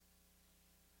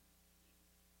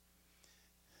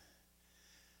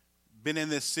been in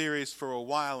this series for a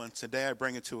while, and today I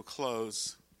bring it to a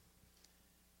close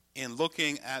in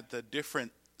looking at the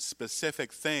different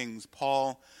specific things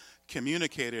Paul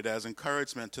communicated as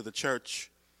encouragement to the church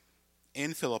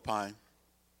in Philippi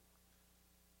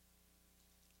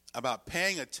about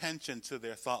paying attention to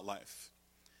their thought life.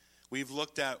 We've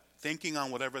looked at thinking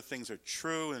on whatever things are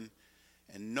true and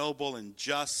noble and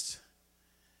just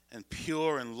and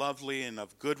pure and lovely and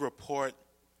of good report.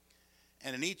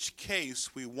 And in each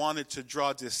case, we wanted to draw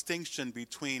a distinction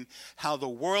between how the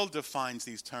world defines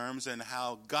these terms and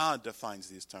how God defines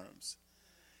these terms.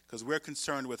 Because we're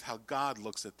concerned with how God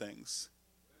looks at things.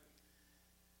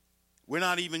 We're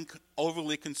not even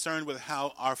overly concerned with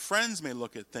how our friends may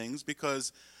look at things,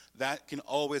 because that can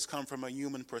always come from a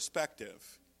human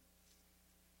perspective.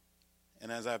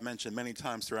 And as I've mentioned many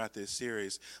times throughout this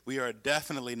series, we are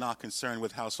definitely not concerned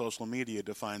with how social media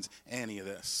defines any of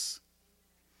this.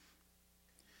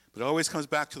 But it always comes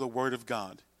back to the Word of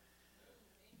God.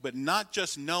 But not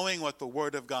just knowing what the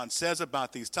Word of God says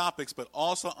about these topics, but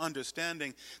also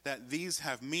understanding that these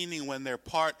have meaning when they're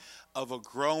part of a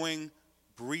growing,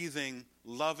 breathing,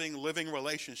 loving, living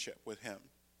relationship with Him.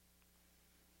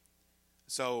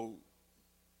 So,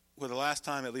 for the last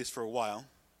time, at least for a while,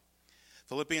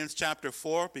 Philippians chapter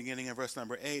 4, beginning in verse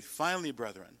number 8, finally,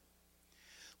 brethren,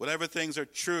 whatever things are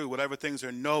true, whatever things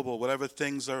are noble, whatever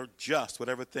things are just,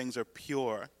 whatever things are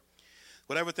pure,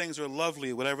 whatever things are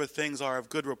lovely, whatever things are of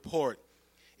good report,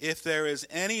 if there is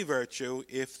any virtue,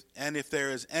 if there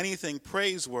is anything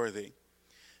praiseworthy,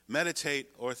 meditate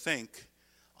or think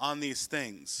on these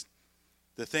things,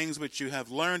 the things which you have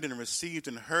learned and received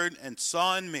and heard and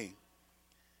saw in me,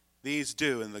 these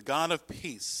do, and the God of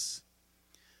peace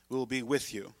will be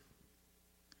with you.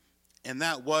 And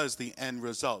that was the end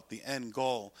result, the end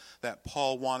goal that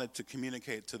Paul wanted to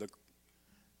communicate to the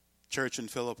church in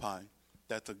Philippi,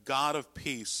 that the God of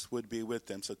peace would be with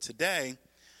them. So today,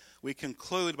 we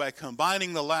conclude by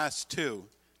combining the last two.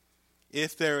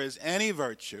 If there is any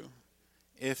virtue,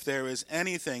 if there is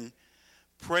anything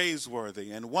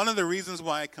praiseworthy. And one of the reasons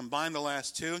why I combine the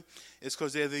last two is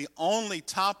because they're the only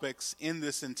topics in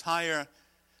this entire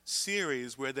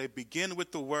series where they begin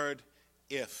with the word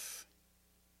if.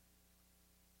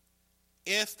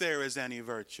 If there is any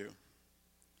virtue,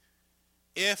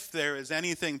 if there is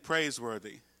anything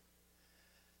praiseworthy.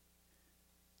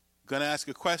 I'm going to ask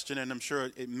a question, and I'm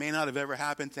sure it may not have ever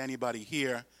happened to anybody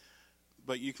here,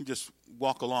 but you can just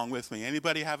walk along with me.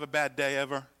 Anybody have a bad day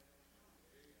ever?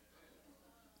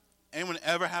 Anyone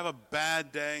ever have a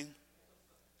bad day?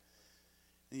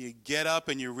 And you get up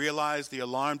and you realize the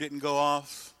alarm didn't go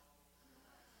off?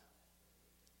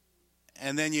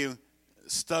 And then you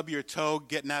stub your toe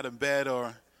getting out of bed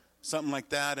or something like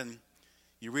that, and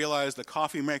you realize the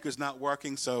coffee maker's not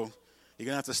working, so you're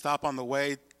going to have to stop on the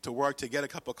way to work to get a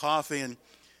cup of coffee,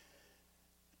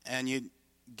 and you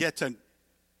get to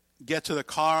the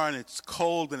car and it's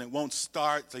cold and it won't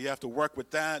start, so you have to work with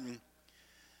that. And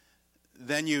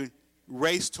then you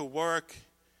race to work.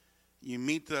 You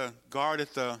meet the guard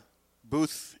at the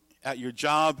booth at your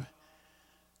job,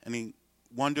 and he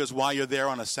wonders why you're there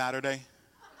on a Saturday.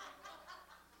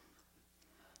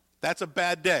 That's a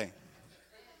bad day.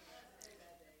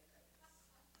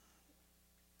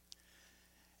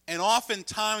 And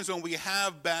oftentimes when we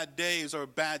have bad days or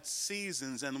bad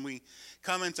seasons and we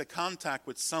come into contact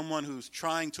with someone who's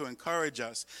trying to encourage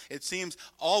us, it seems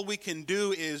all we can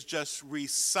do is just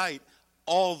recite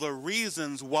all the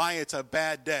reasons why it's a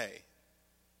bad day.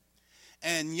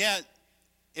 And yet,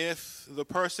 if the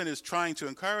person is trying to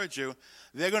encourage you,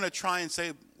 they're going to try and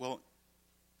say, well,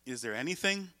 is there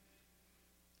anything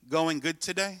going good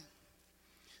today?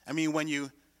 I mean, when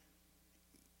you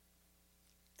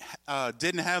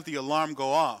didn't have the alarm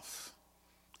go off,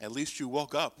 at least you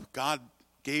woke up. God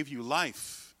gave you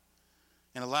life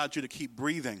and allowed you to keep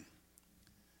breathing.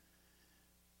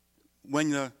 When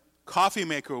the coffee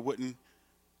maker wouldn't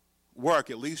work,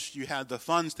 at least you had the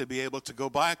funds to be able to go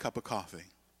buy a cup of coffee.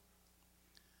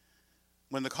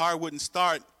 When the car wouldn't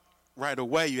start right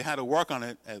away, you had to work on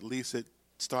it. At least it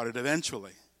started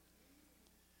eventually.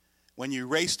 When you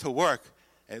raced to work,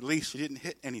 at least you didn't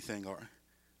hit anything or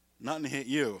nothing hit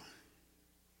you.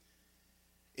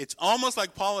 It's almost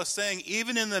like Paul is saying,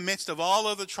 even in the midst of all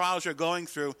of the trials you're going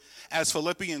through as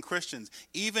Philippian Christians,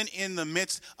 even in the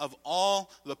midst of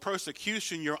all the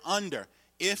persecution you're under,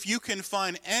 if you can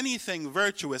find anything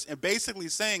virtuous, and basically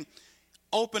saying,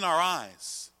 open our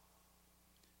eyes.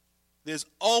 There's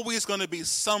always going to be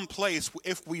some place,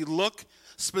 if we look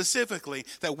specifically,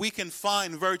 that we can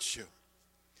find virtue,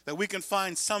 that we can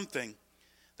find something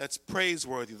that's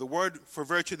praiseworthy. The word for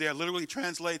virtue there literally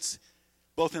translates,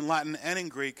 both in Latin and in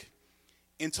Greek,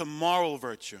 into moral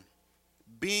virtue,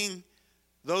 being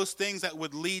those things that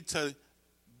would lead to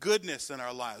goodness in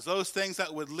our lives, those things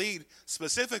that would lead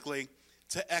specifically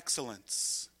to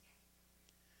excellence.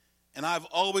 And I've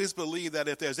always believed that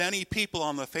if there's any people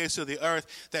on the face of the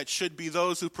earth that should be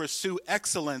those who pursue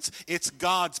excellence, it's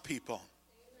God's people.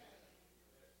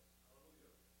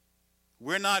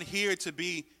 We're not here to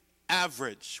be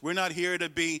average. We're not here to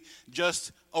be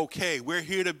just okay. We're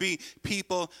here to be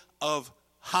people of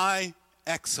high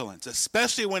excellence,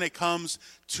 especially when it comes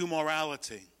to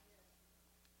morality.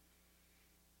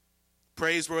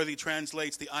 Praiseworthy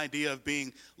translates the idea of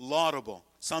being laudable,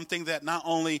 something that not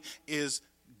only is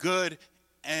good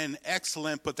and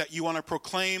excellent, but that you want to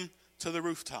proclaim to the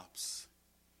rooftops,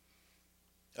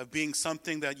 of being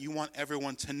something that you want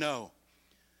everyone to know,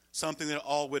 something that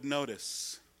all would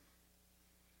notice.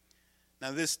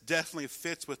 Now, this definitely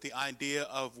fits with the idea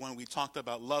of when we talked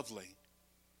about lovely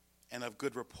and of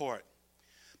good report.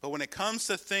 But when it comes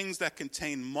to things that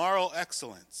contain moral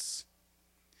excellence,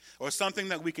 or something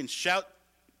that we can shout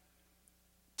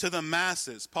to the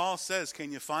masses, Paul says,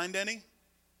 can you find any?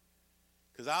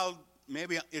 Because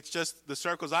maybe it's just the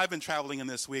circles I've been traveling in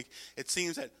this week. It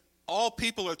seems that all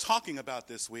people are talking about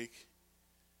this week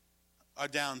are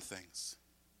down things.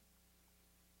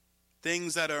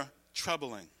 Things that are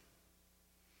troubling.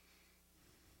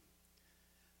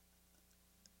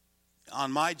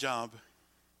 On my job,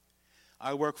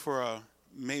 I work for a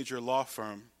major law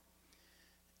firm,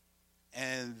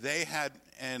 and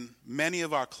many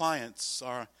of our clients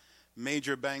are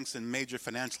major banks and major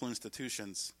financial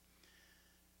institutions.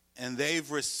 And they've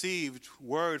received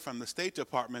word from the State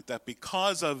Department that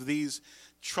because of these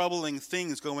troubling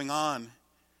things going on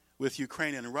with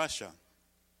Ukraine and Russia,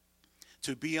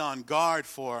 to be on guard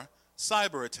for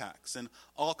cyber attacks and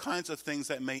all kinds of things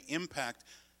that may impact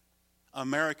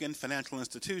American financial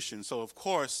institutions. So, of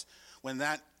course, when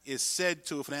that is said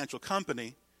to a financial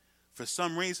company, for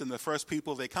some reason, the first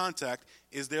people they contact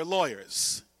is their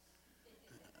lawyers.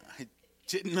 I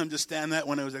didn't understand that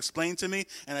when it was explained to me,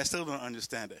 and I still don't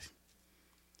understand it.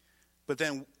 But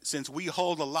then, since we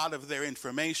hold a lot of their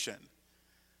information,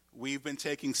 we've been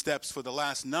taking steps for the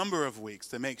last number of weeks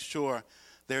to make sure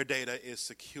their data is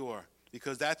secure,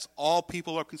 because that's all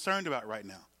people are concerned about right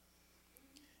now.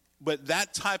 But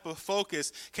that type of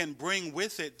focus can bring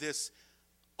with it this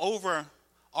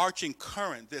overarching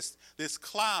current, this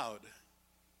cloud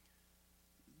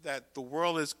that the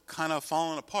world is kind of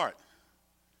falling apart.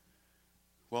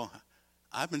 Well,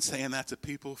 I've been saying that to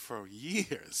people for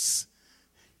years.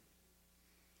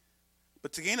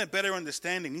 But to gain a better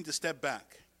understanding, you need to step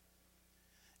back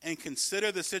and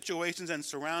consider the situations and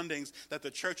surroundings that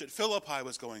the church at Philippi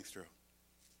was going through.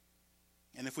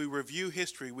 And if we review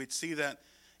history, we'd see that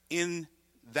in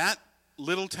that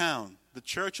little town, the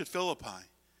church at Philippi,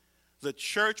 the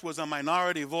church was a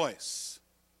minority voice.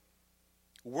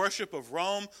 Worship of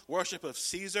Rome, worship of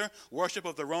Caesar, worship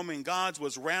of the Roman gods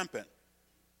was rampant.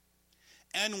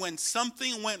 And when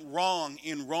something went wrong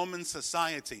in Roman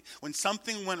society, when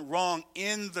something went wrong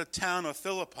in the town of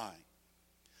Philippi,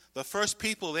 the first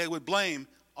people they would blame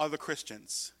are the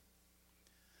Christians.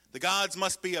 The gods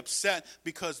must be upset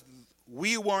because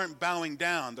we weren't bowing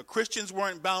down. The Christians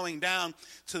weren't bowing down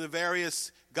to the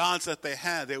various gods that they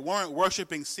had. They weren't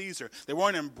worshiping Caesar. They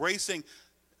weren't embracing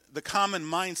the common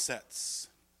mindsets.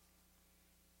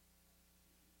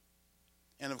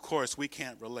 And of course, we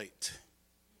can't relate.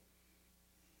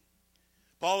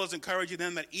 Paul is encouraging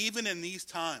them that even in these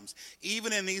times,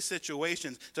 even in these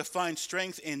situations, to find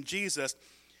strength in Jesus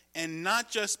and not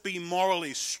just be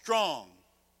morally strong,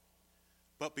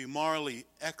 but be morally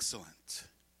excellent.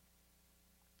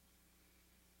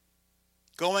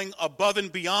 Going above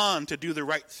and beyond to do the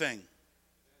right thing.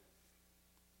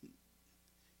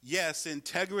 Yes,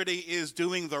 integrity is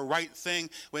doing the right thing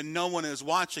when no one is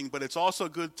watching, but it's also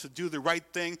good to do the right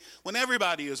thing when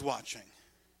everybody is watching.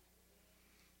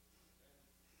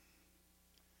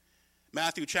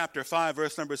 Matthew chapter 5,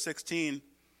 verse number 16,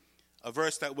 a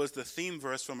verse that was the theme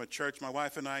verse from a church my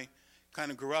wife and I kind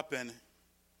of grew up in.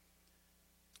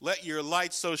 Let your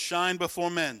light so shine before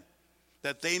men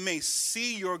that they may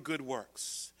see your good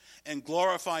works and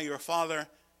glorify your Father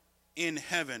in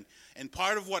heaven. And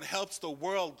part of what helps the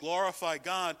world glorify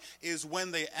God is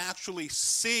when they actually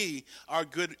see our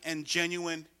good and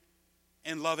genuine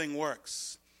and loving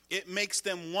works. It makes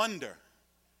them wonder,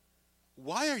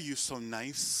 why are you so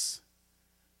nice?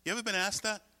 You ever been asked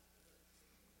that?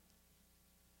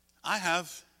 I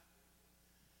have.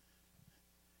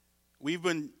 We've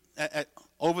been,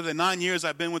 over the 9 years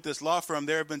I've been with this law firm,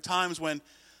 there have been times when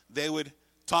they would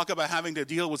talk about having to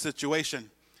deal with a situation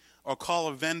or call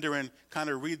a vendor and kind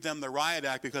of read them the riot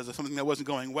act because of something that wasn't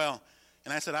going well.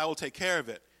 And I said, I will take care of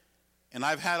it. And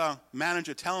I've had a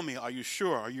manager tell me, are you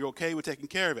sure? Are you okay with taking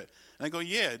care of it? And I go,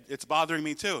 yeah, it's bothering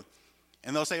me too.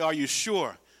 And they'll say, are you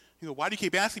sure? You go, why do you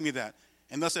keep asking me that?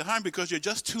 And they'll say, Hiram, because you're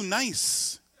just too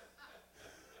nice.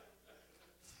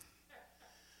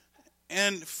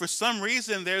 And for some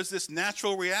reason, there's this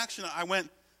natural reaction. I went,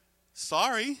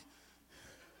 sorry.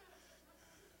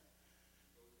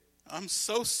 I'm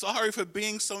so sorry for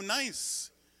being so nice.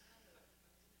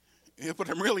 Yeah, but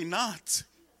I'm really not.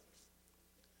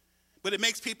 But it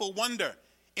makes people wonder,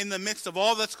 in the midst of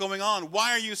all that's going on,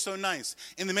 why are you so nice?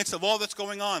 In the midst of all that's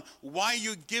going on, why are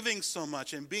you giving so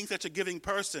much and being such a giving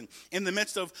person? In the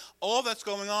midst of all that's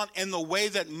going on and the way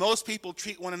that most people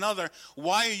treat one another,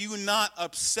 why are you not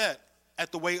upset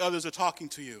at the way others are talking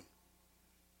to you?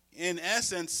 In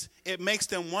essence, it makes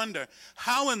them wonder,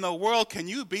 how in the world can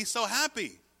you be so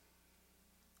happy?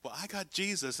 Well, I got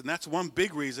Jesus, and that's one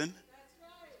big reason.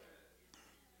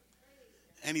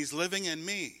 And he's living in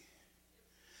me.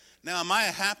 Now, am I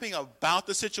happy about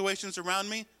the situations around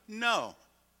me? No.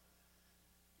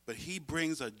 But he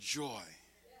brings a joy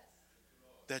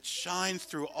that shines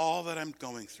through all that I'm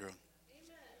going through.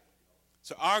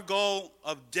 So our goal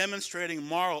of demonstrating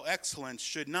moral excellence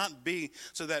should not be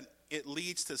so that it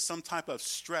leads to some type of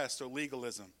stress or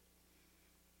legalism.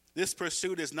 This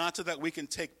pursuit is not so that we can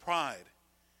take pride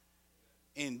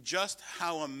in just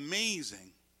how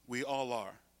amazing we all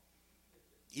are,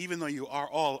 even though you are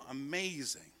all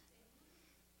amazing.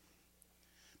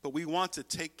 But we want to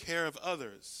take care of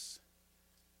others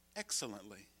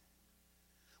excellently.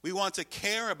 We want to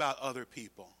care about other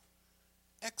people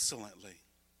excellently.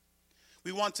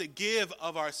 We want to give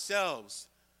of ourselves,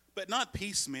 but not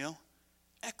piecemeal,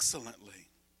 excellently.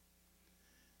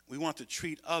 We want to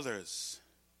treat others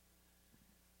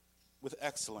with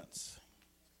excellence.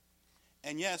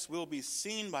 And yes, we'll be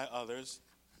seen by others,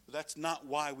 but that's not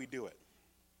why we do it.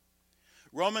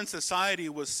 Roman society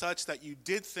was such that you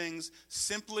did things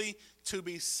simply to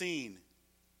be seen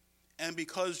and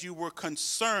because you were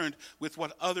concerned with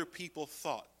what other people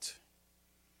thought.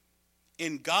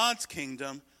 In God's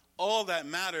kingdom, all that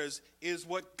matters is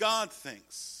what God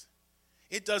thinks.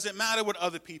 It doesn't matter what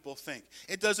other people think.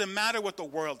 It doesn't matter what the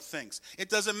world thinks. It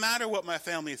doesn't matter what my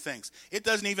family thinks. It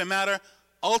doesn't even matter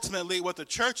ultimately what the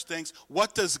church thinks.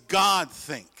 What does God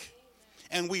think?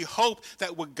 And we hope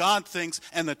that what God thinks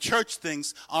and the church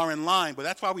thinks are in line. But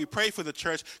that's why we pray for the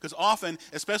church, because often,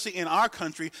 especially in our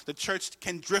country, the church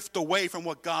can drift away from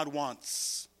what God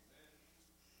wants.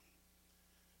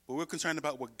 But we're concerned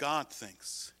about what God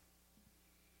thinks.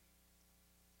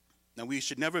 Now, we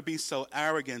should never be so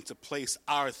arrogant to place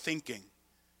our thinking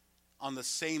on the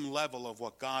same level of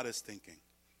what God is thinking,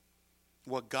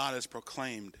 what God has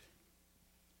proclaimed.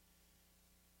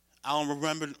 I'll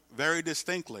remember very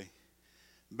distinctly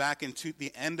back in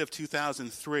the end of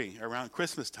 2003, around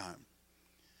Christmas time,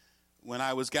 when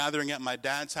I was gathering at my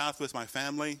dad's house with my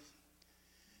family,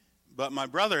 but my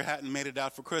brother hadn't made it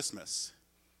out for Christmas.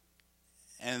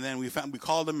 And then we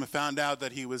called him and found out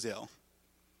that he was ill.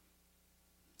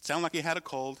 Sounded like he had a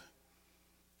cold.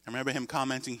 I remember him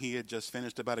commenting he had just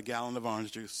finished about a gallon of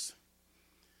orange juice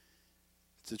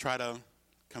to try to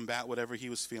combat whatever he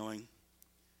was feeling.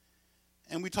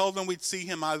 And we told him we'd see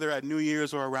him either at New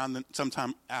Year's or around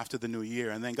sometime after the New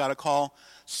Year. And then got a call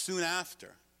soon after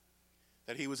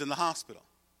that he was in the hospital.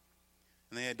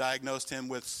 And they had diagnosed him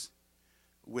with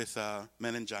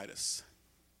meningitis.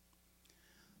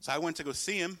 So I went to go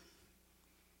see him.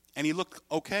 And he looked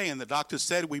okay. And the doctor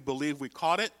said, we believe we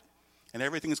caught it. And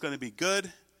everything's going to be good.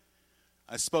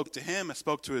 I spoke to him. I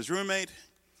spoke to his roommate.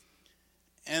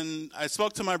 And I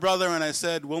spoke to my brother and I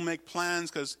said, we'll make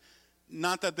plans, because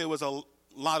not that there was a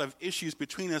lot of issues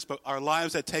between us, but our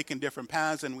lives had taken different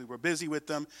paths and we were busy with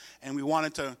them, and we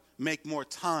wanted to make more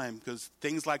time because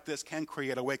things like this can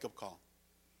create a wake-up call.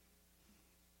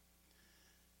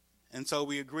 And so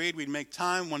we agreed we'd make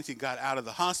time once he got out of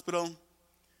the hospital,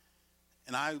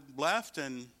 and I left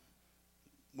and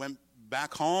went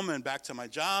back home and back to my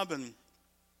job, and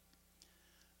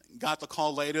got the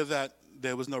call later that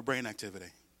there was no brain activity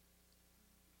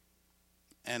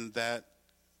and that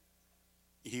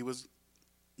he was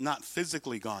not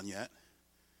physically gone yet,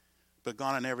 but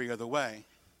gone in every other way.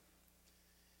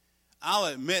 I'll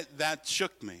admit that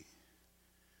shook me,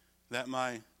 that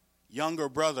my younger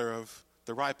brother of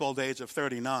the ripe old age of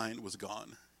 39 was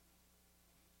gone.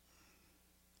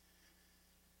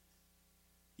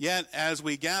 Yet, as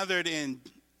we gathered in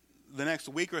the next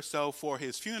week or so for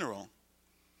his funeral,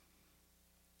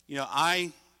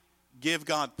 I give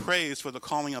God praise for the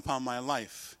calling upon my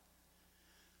life.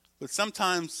 But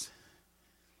sometimes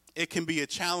it can be a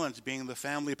challenge being the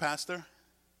family pastor,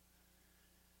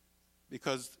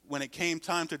 because when it came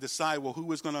time to decide, well, who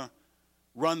was going to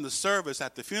run the service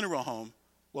at the funeral home,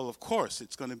 well, of course,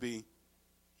 it's going to be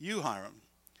you, Hiram.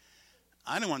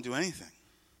 I didn't want to do anything.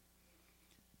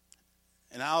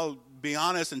 And I'll be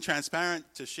honest and transparent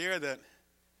to share that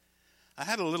I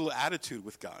had a little attitude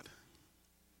with God.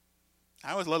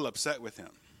 I was a little upset with him.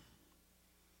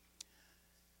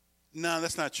 No,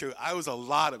 that's not true. I was a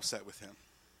lot upset with him.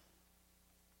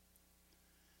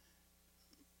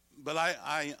 But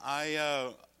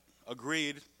I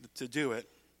agreed to do it.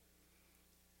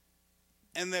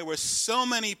 And there were so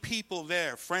many people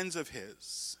there, friends of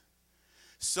his,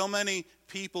 so many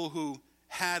people who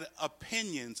had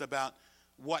opinions about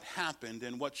what happened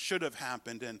and what should have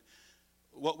happened and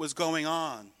what was going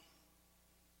on.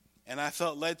 And I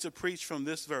felt led to preach from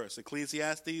this verse,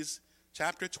 Ecclesiastes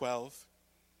chapter 12,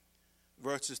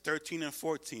 verses 13 and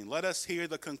 14. Let us hear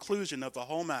the conclusion of the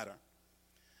whole matter.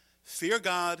 Fear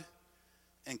God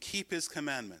and keep his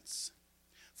commandments,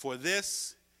 for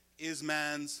this is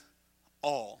man's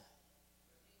all.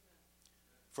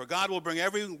 For God will bring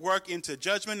every work into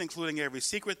judgment, including every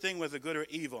secret thing, whether good or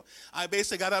evil. I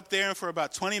basically got up there and for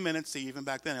about 20 minutes, see, even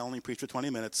back then I only preached for 20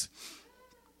 minutes.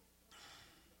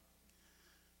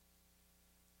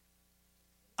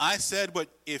 I said,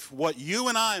 if what you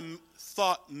and I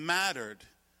thought mattered,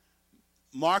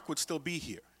 Mark would still be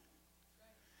here.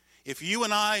 If you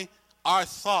and I, our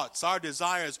thoughts, our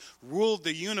desires ruled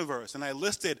the universe, and I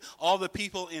listed all the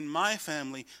people in my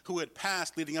family who had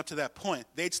passed leading up to that point,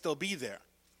 they'd still be there.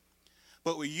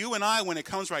 But with you and I, when it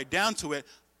comes right down to it,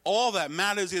 all that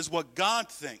matters is what God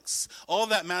thinks. All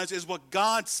that matters is what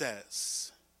God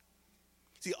says.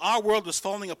 See, our world is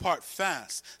falling apart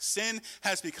fast. Sin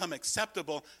has become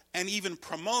acceptable and even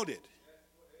promoted.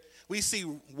 We see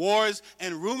wars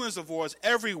and rumors of wars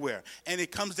everywhere. And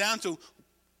it comes down to,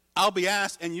 I'll be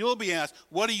asked and you'll be asked,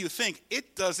 what do you think?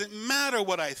 It doesn't matter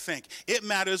what I think. It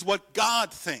matters what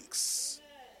God thinks.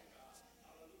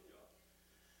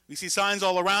 We see signs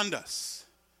all around us.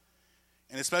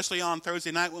 And especially on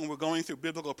Thursday night when we're going through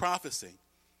biblical prophecy.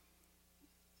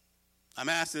 I'm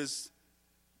asked, is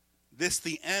this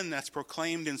the end that's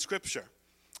proclaimed in Scripture?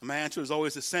 And my answer is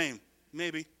always the same.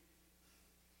 Maybe.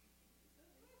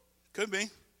 Could be.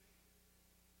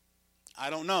 I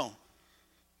don't know.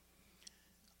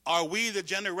 Are we the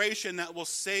generation that will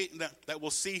say that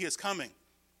will see his coming?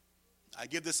 I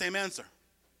give the same answer.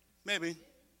 Maybe.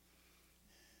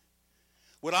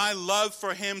 Would I love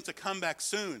for him to come back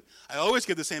soon? I always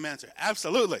give the same answer.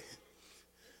 Absolutely.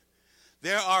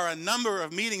 There are a number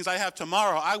of meetings I have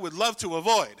tomorrow I would love to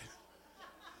avoid.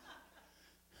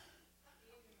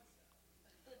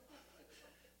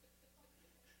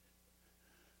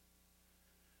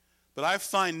 But I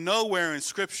find nowhere in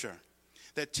Scripture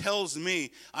that tells me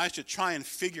I should try and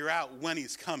figure out when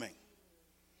he's coming.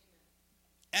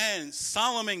 And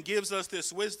Solomon gives us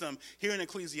this wisdom here in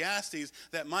Ecclesiastes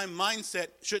that my mindset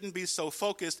shouldn't be so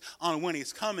focused on when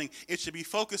he's coming. It should be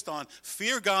focused on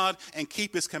fear God and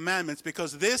keep his commandments,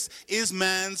 because this is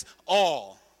man's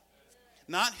all.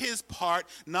 Not his part,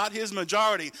 not his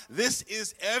majority. This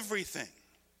is everything.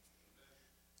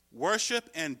 Worship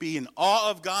and be in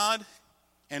awe of God,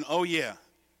 and oh yeah,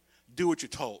 do what you're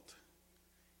told.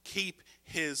 Keep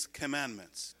his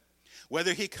commandments.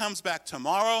 Whether he comes back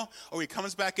tomorrow or he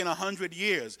comes back in 100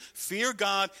 years, fear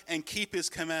God and keep his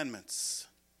commandments.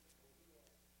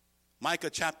 Micah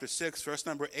chapter 6, verse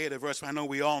number 8, a verse I know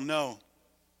we all know.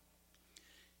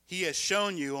 He has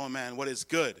shown you, O man, what is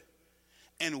good.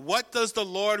 And what does the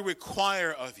Lord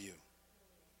require of you?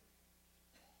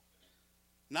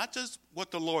 Not just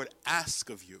what the Lord asks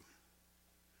of you.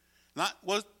 Not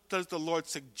what does the Lord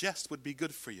suggest would be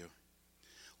good for you.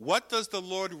 What does the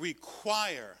Lord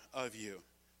require of you?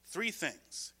 3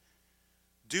 things.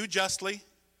 Do justly,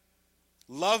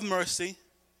 love mercy,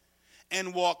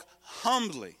 and walk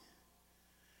humbly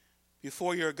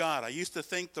before your God. I used to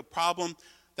think the problem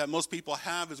that most people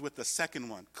have is with the second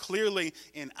one. Clearly,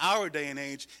 in our day and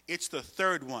age, it's the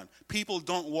third one. People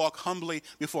don't walk humbly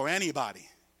before anybody.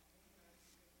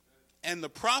 And the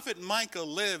prophet Micah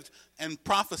lived and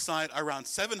prophesied around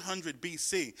 700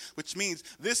 BC, which means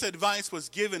this advice was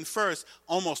given first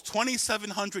almost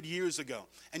 2,700 years ago.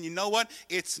 And you know what?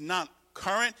 It's not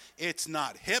current, it's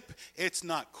not hip, it's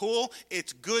not cool,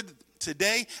 it's good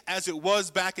today as it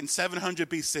was back in 700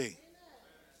 BC.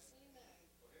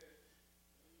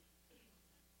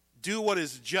 Do what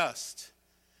is just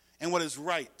and what is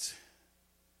right,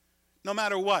 no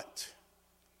matter what.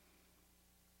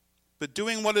 But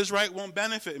doing what is right won't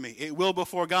benefit me. It will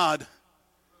before God.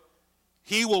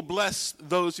 He will bless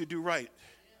those who do right.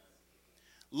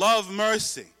 Love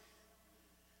mercy.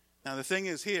 Now the thing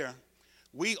is here,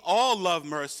 we all love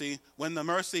mercy when the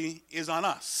mercy is on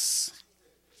us.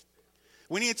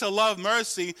 We need to love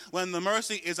mercy when the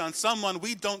mercy is on someone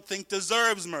we don't think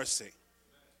deserves mercy.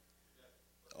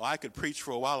 Oh, I could preach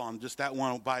for a while on just that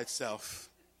one by itself.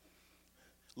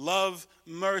 Love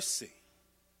mercy.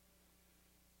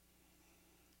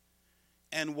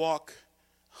 And walk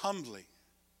humbly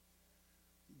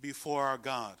before our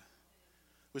God,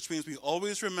 which means we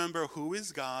always remember who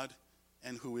is God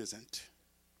and who isn't.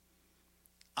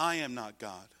 I am not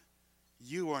God.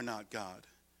 You are not God.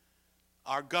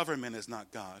 Our government is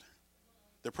not God.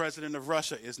 The president of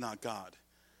Russia is not God.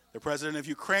 The president of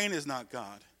Ukraine is not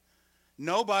God.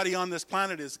 Nobody on this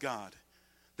planet is God.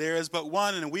 There is but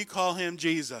one, and we call him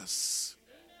Jesus.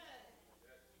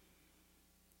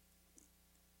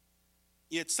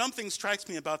 Yet something strikes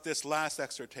me about this last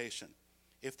exhortation.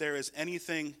 If there is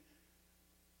anything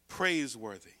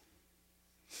praiseworthy.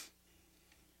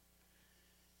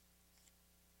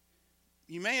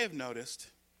 You may have noticed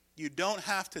you don't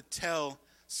have to tell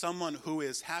someone who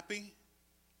is happy,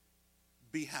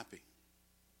 be happy.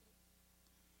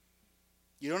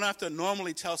 You don't have to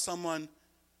normally tell someone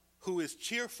who is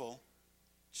cheerful,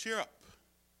 cheer up.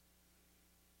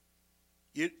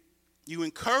 You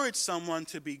encourage someone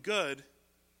to be good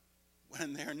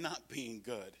when they're not being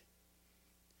good.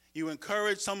 You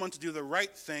encourage someone to do the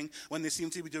right thing when they seem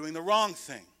to be doing the wrong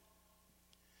thing.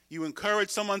 You encourage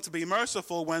someone to be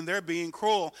merciful when they're being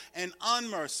cruel and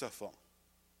unmerciful.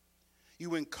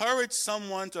 You encourage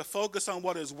someone to focus on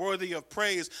what is worthy of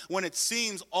praise when it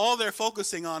seems all they're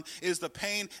focusing on is the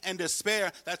pain and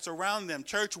despair that's around them.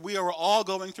 Church, we are all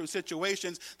going through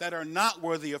situations that are not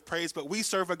worthy of praise, but we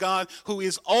serve a God who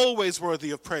is always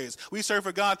worthy of praise. We serve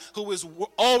a God who is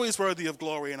always worthy of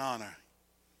glory and honor.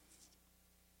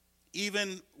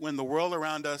 Even when the world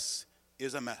around us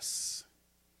is a mess.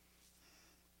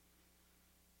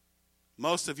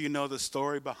 Most of you know the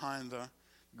story behind the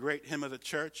great hymn of the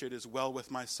church, "It Is Well With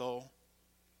My Soul."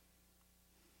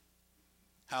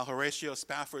 How Horatio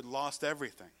Spafford lost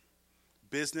everything.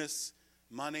 Business,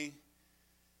 money,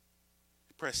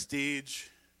 prestige,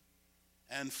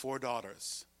 and 4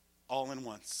 daughters, all in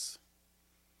once.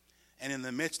 And in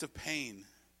the midst of pain,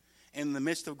 in the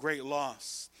midst of great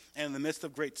loss, and in the midst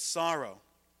of great sorrow,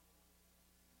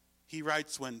 he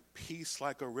writes, "When peace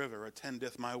like a river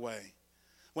attendeth my way,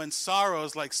 when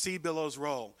sorrows like sea billows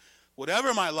roll,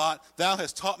 whatever my lot, thou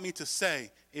hast taught me to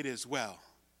say, it is well.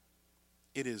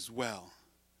 It is well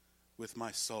with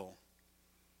my soul."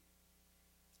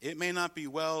 It may not be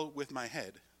well with my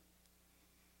head.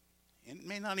 It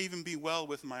may not even be well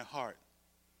with my heart.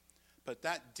 But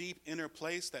that deep inner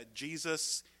place that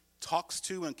Jesus talks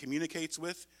to and communicates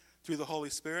with through the Holy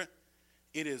Spirit,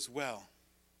 it is well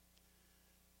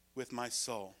with my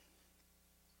soul.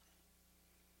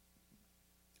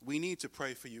 We need to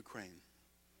pray for Ukraine.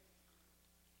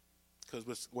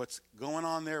 Because what's going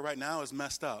on there right now is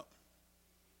messed up.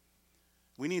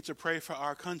 We need to pray for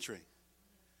our country.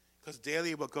 Because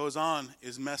daily what goes on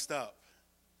is messed up.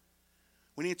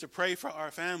 We need to pray for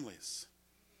our families.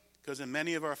 Because in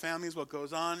many of our families what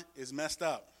goes on is messed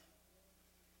up.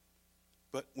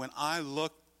 But when I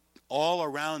look all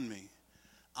around me,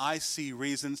 I see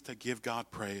reasons to give God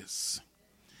praise.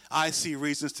 I see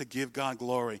reasons to give God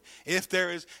glory. If there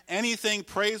is anything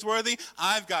praiseworthy,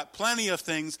 I've got plenty of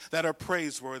things that are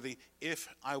praiseworthy if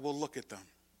I will look at them.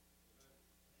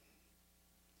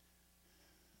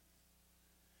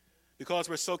 Because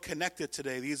we're so connected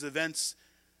today, these events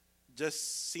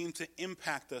just seem to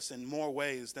impact us in more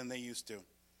ways than they used to.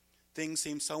 Things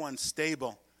seem so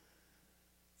unstable.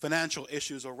 Financial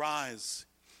issues arise.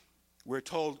 We're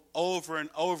told over and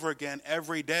over again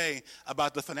every day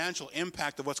about the financial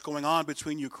impact of what's going on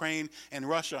between Ukraine and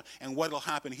Russia and what will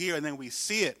happen here. And then we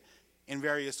see it in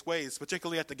various ways,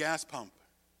 particularly at the gas pump.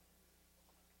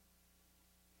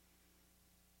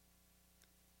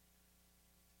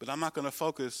 But I'm not going to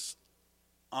focus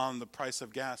on the price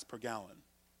of gas per gallon.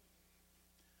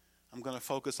 I'm going to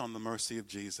focus on the mercy of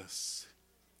Jesus.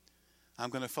 I'm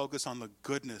going to focus on the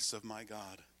goodness of my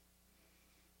God.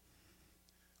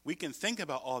 We can think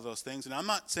about all those things, and I'm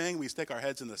not saying we stick our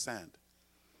heads in the sand.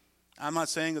 I'm not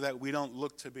saying that we don't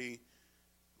look to be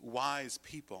wise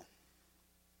people.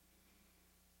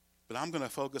 But I'm going to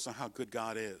focus on how good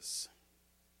God is.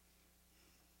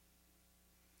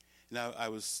 Now, I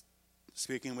was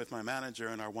speaking with my manager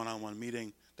in our one-on-one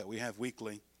meeting that we have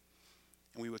weekly,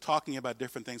 and we were talking about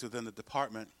different things within the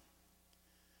department.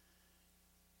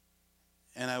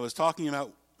 And we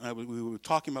were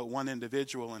talking about one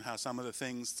individual and how some of the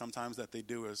things sometimes that they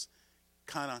do is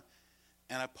kind of,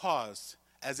 and I paused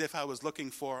as if I was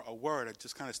looking for a word. I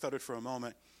just kind of stuttered for a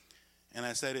moment, and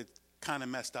I said it kind of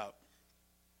messed up,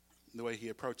 the way he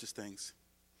approaches things.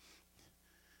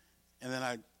 And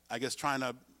then I guess trying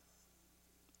to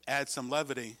add some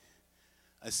levity,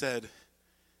 I said,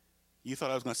 you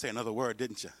thought I was going to say another word,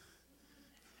 didn't you?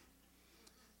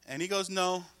 And he goes,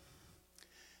 no.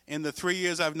 In the 3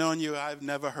 years I've known you, I've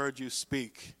never heard you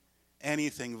speak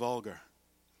anything vulgar.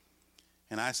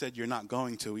 And I said, you're not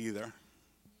going to either.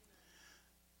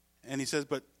 And he says,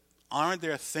 but aren't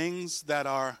there things that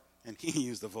are, and he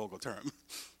used the vulgar term.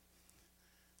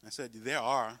 I said, there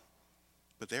are,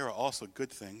 but there are also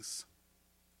good things.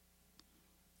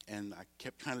 And I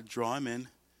kept trying to draw him in.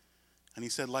 And he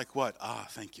said, like what? Ah,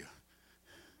 thank you.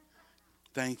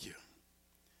 Thank you.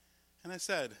 And I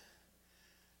said,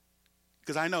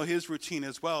 because I know his routine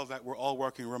as well, that we're all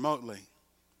working remotely.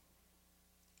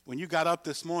 When you got up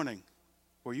this morning,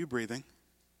 were you breathing?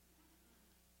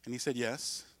 And he said,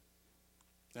 yes.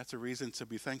 That's a reason to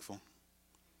be thankful.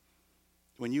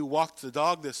 When you walked the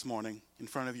dog this morning in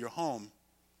front of your home,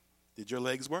 did your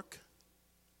legs work?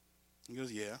 He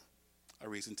goes, yeah, a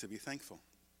reason to be thankful.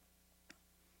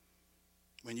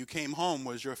 When you came home,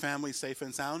 was your family safe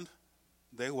and sound?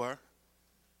 They were.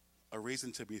 A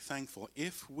reason to be thankful.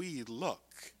 If we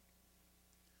look,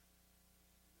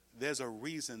 there's a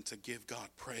reason to give God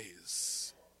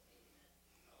praise.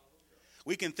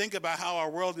 We can think about how our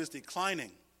world is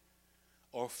declining,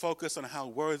 or focus on how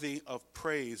worthy of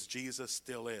praise Jesus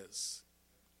still is.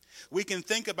 We can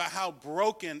think about how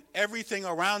broken everything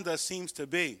around us seems to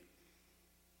be,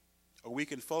 or we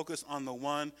can focus on the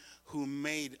one who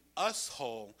made us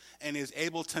whole and is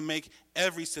able to make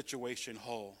every situation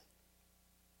whole.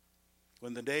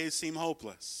 When the days seem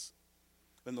hopeless,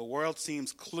 when the world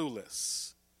seems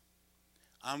clueless,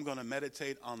 I'm going to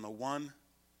meditate on the one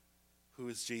who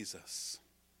is Jesus,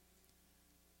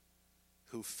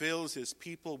 who fills his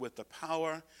people with the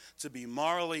power to be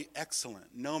morally excellent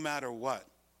no matter what.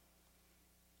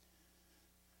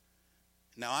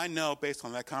 Now, I know based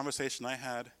on that conversation I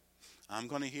had, I'm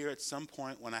going to hear at some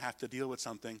point when I have to deal with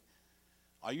something,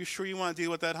 are you sure you want to deal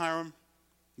with that, Hiram?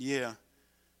 Yeah.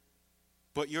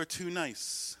 But you're too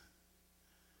nice.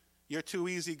 You're too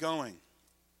easygoing.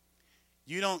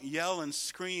 You don't yell and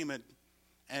scream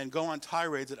and go on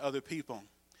tirades at other people.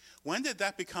 When did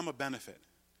that become a benefit?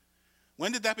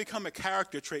 When did that become a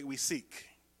character trait we seek?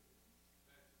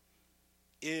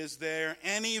 Is there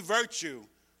any virtue,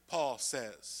 Paul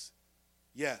says?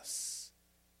 Yes,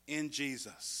 in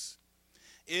Jesus.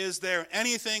 Is there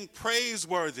anything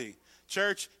praiseworthy?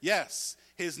 Church, yes,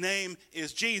 his name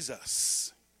is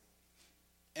Jesus.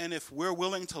 And if we're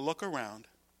willing to look around,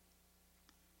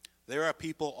 there are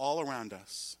people all around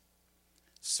us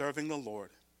serving the Lord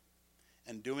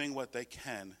and doing what they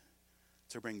can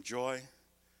to bring joy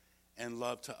and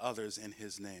love to others in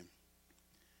his name.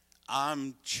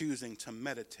 I'm choosing to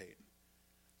meditate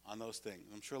on those things.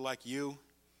 I'm sure like you,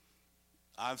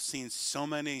 I've seen so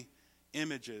many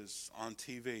images on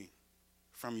TV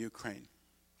from Ukraine.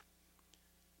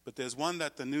 But there's one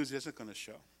that the news isn't going to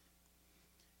show.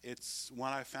 It's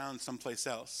one I found someplace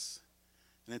else.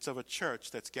 And it's of a church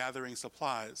that's gathering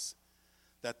supplies,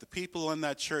 that the people in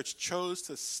that church chose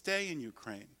to stay in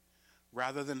Ukraine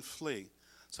rather than flee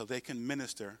so they can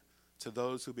minister to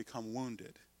those who become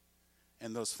wounded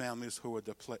and those families who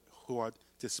are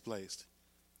displaced.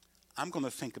 I'm going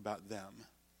to think about them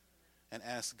and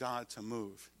ask God to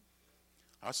move.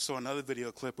 I saw another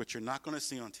video clip which you're not going to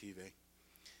see on TV.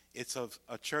 It's of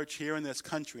a church here in this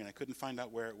country, and I couldn't find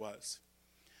out where it was.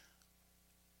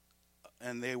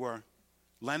 And they were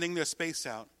lending their space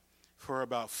out for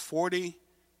about 40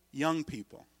 young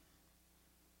people.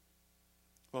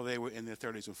 Well, they were in their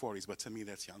 30s and 40s, but to me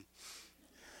that's young.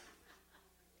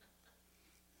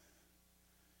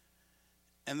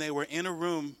 And they were in a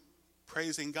room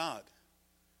praising God.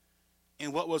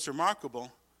 And what was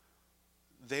remarkable,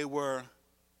 they were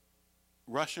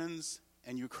Russians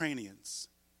and Ukrainians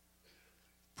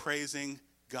praising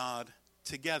God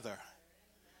together,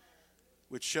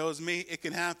 which shows me it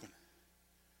can happen.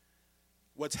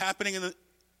 What's happening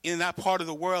in that part of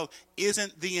the world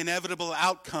isn't the inevitable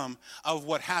outcome of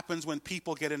what happens when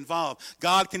people get involved.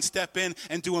 God can step in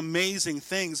and do amazing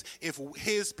things if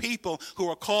his people who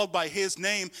are called by his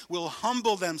name will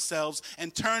humble themselves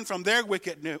and turn from their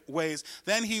wicked ways.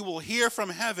 Then he will hear from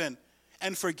heaven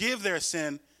and forgive their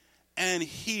sin and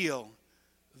heal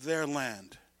their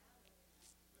land.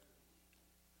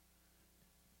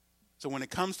 So when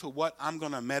it comes to what I'm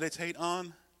going to meditate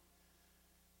on,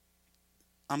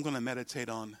 I'm going to meditate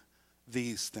on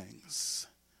these things.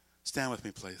 Stand with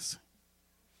me, please.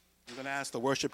 I'm going to ask the worship